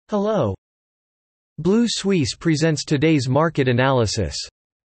Hello. Blue Suisse presents today's market analysis.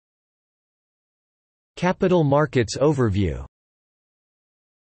 Capital Markets Overview.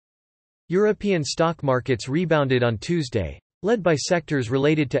 European stock markets rebounded on Tuesday, led by sectors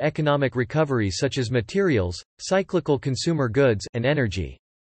related to economic recovery such as materials, cyclical consumer goods, and energy.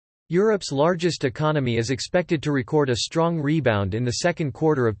 Europe's largest economy is expected to record a strong rebound in the second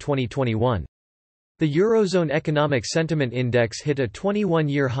quarter of 2021. The Eurozone Economic Sentiment Index hit a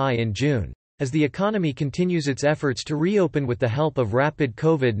 21-year high in June, as the economy continues its efforts to reopen with the help of rapid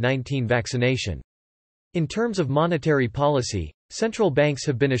COVID-19 vaccination. In terms of monetary policy, central banks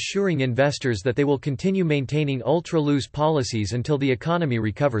have been assuring investors that they will continue maintaining ultra-loose policies until the economy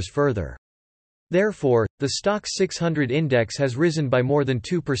recovers further. Therefore, the STOXX 600 index has risen by more than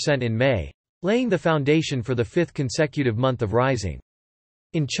 2% in May, laying the foundation for the fifth consecutive month of rising.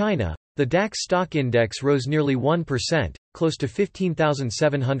 In China, the DAX stock index rose nearly 1%, close to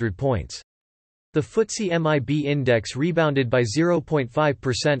 15,700 points. The FTSE MIB index rebounded by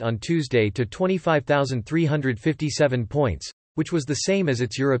 0.5% on Tuesday to 25,357 points, which was the same as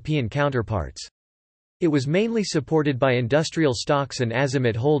its European counterparts. It was mainly supported by industrial stocks and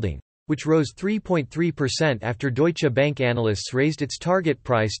Azimut Holding, which rose 3.3% after Deutsche Bank analysts raised its target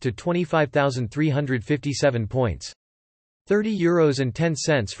price to 25,357 points.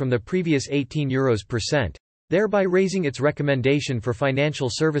 €30.10 from the previous €18 per cent, thereby raising its recommendation for financial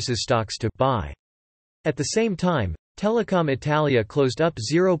services stocks to buy. At the same time, Telecom Italia closed up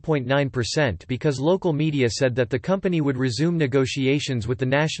 0.9% because local media said that the company would resume negotiations with the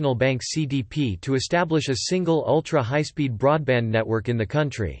national bank CDP to establish a single ultra-high-speed broadband network in the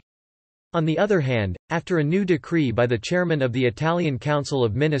country. On the other hand, after a new decree by the chairman of the Italian Council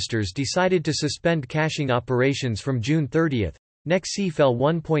of Ministers decided to suspend cashing operations from June 30, NEXI fell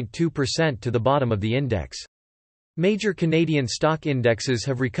 1.2% to the bottom of the index. Major Canadian stock indexes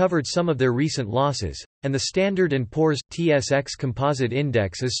have recovered some of their recent losses, and the Standard & Poor's TSX Composite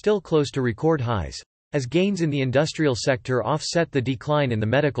Index is still close to record highs, as gains in the industrial sector offset the decline in the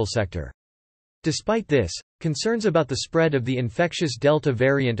medical sector. Despite this, concerns about the spread of the infectious Delta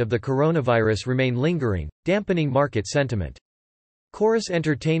variant of the coronavirus remain lingering, dampening market sentiment. Chorus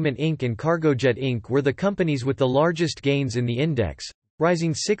Entertainment Inc. and Cargojet Inc. were the companies with the largest gains in the index,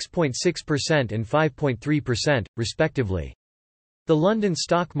 rising 6.6% and 5.3%, respectively. The London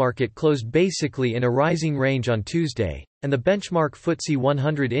stock market closed basically in a rising range on Tuesday, and the benchmark FTSE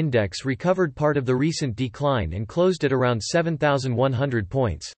 100 index recovered part of the recent decline and closed at around 7,100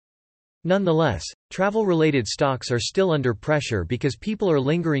 points. Nonetheless, travel-related stocks are still under pressure because people are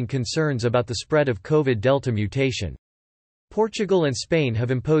lingering concerns about the spread of COVID Delta mutation. Portugal and Spain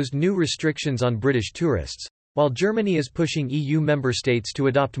have imposed new restrictions on British tourists, while Germany is pushing EU member states to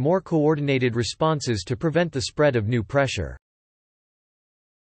adopt more coordinated responses to prevent the spread of new pressure.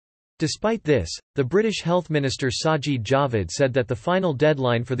 Despite this, the British Health Minister Sajid Javid said that the final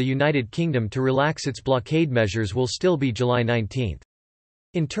deadline for the United Kingdom to relax its blockade measures will still be July 19.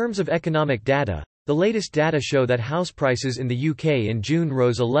 In terms of economic data, the latest data show that house prices in the UK in June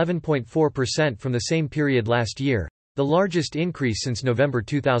rose 11.4% from the same period last year, the largest increase since November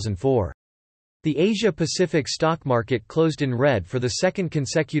 2004. The Asia-Pacific stock market closed in red for the second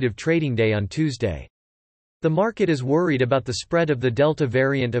consecutive trading day on Tuesday. The market is worried about the spread of the Delta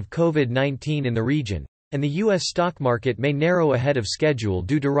variant of COVID-19 in the region, and the U.S. stock market may narrow ahead of schedule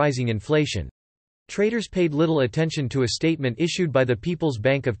due to rising inflation. Traders paid little attention to a statement issued by the People's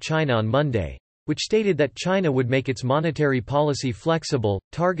Bank of China on Monday, which stated that China would make its monetary policy flexible,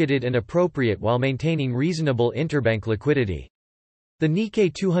 targeted and appropriate while maintaining reasonable interbank liquidity. The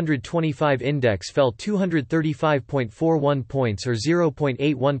Nikkei 225 index fell 235.41 points or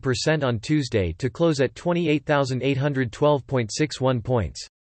 0.81% on Tuesday to close at 28,812.61 points.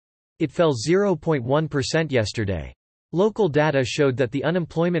 It fell 0.1% yesterday. Local data showed that the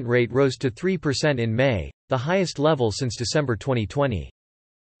unemployment rate rose to 3% in May, the highest level since December 2020.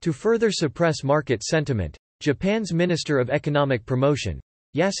 To further suppress market sentiment, Japan's Minister of Economic Promotion,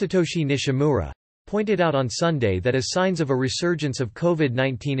 Yasutoshi Nishimura, pointed out on Sunday that as signs of a resurgence of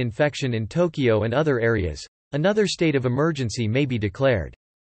COVID-19 infection in Tokyo and other areas, another state of emergency may be declared.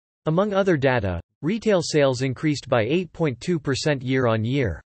 Among other data, retail sales increased by 8.2%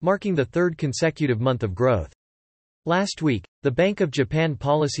 year-on-year, marking the third consecutive month of growth. Last week, the Bank of Japan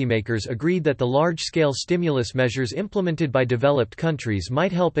policymakers agreed that the large-scale stimulus measures implemented by developed countries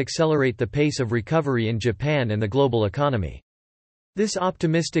might help accelerate the pace of recovery in Japan and the global economy. This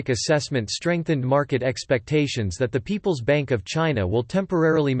optimistic assessment strengthened market expectations that the People's Bank of China will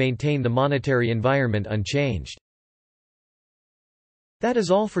temporarily maintain the monetary environment unchanged. That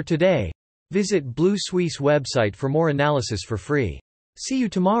is all for today. Visit Blue Suisse website for more analysis for free. See you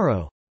tomorrow.